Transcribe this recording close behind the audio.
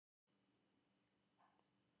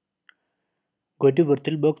Go to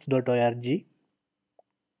virtualbox.org.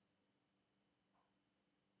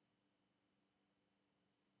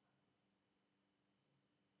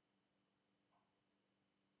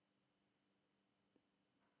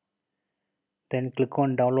 Then click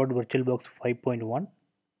on download VirtualBox 5.1.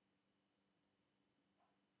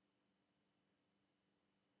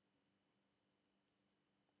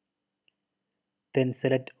 Then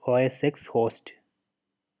select OS X host.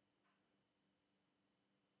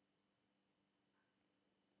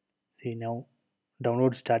 See, now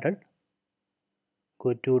download started.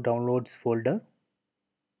 Go to downloads folder.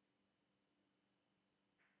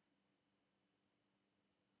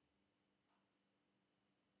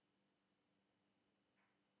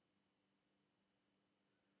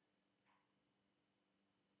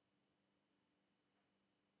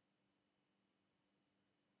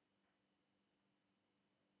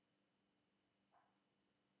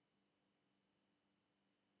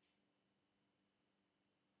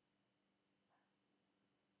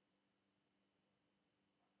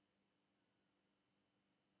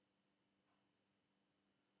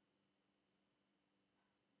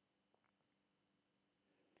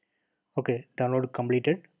 Okay, download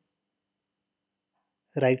completed.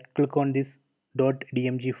 Right click on this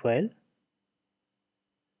 .dmg file.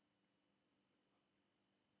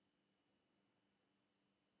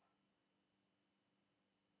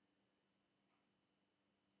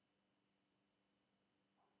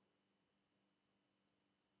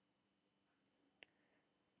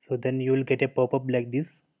 So then you will get a pop-up like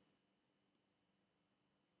this.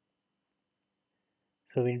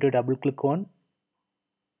 So we need to double click on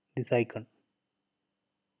this icon.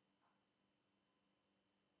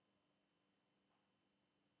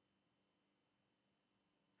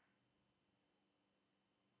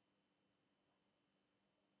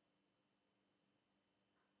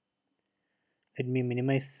 Let me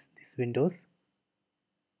minimize this windows.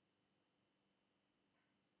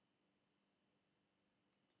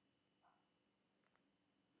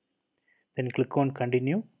 Then click on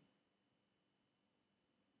continue.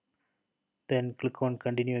 Then click on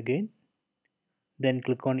continue again. Then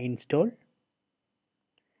click on install.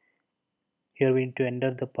 Here we need to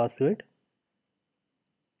enter the password.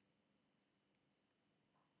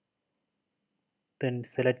 Then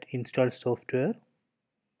select install software.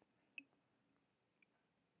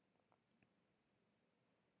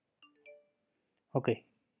 Okay,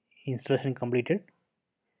 installation completed.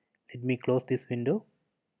 Let me close this window.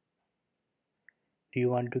 Do you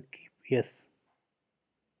want to keep? Yes.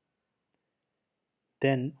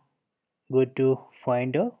 Then go to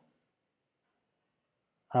Finder,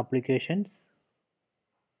 Applications.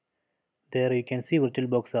 There you can see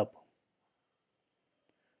VirtualBox app,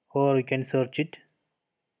 or you can search it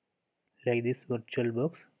like this,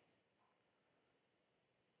 VirtualBox.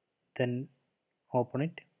 Then open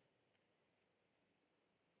it.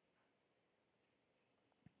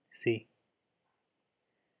 See.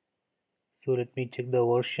 So let me check the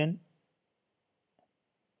version.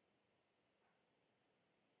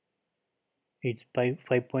 It's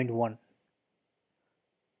 5.1.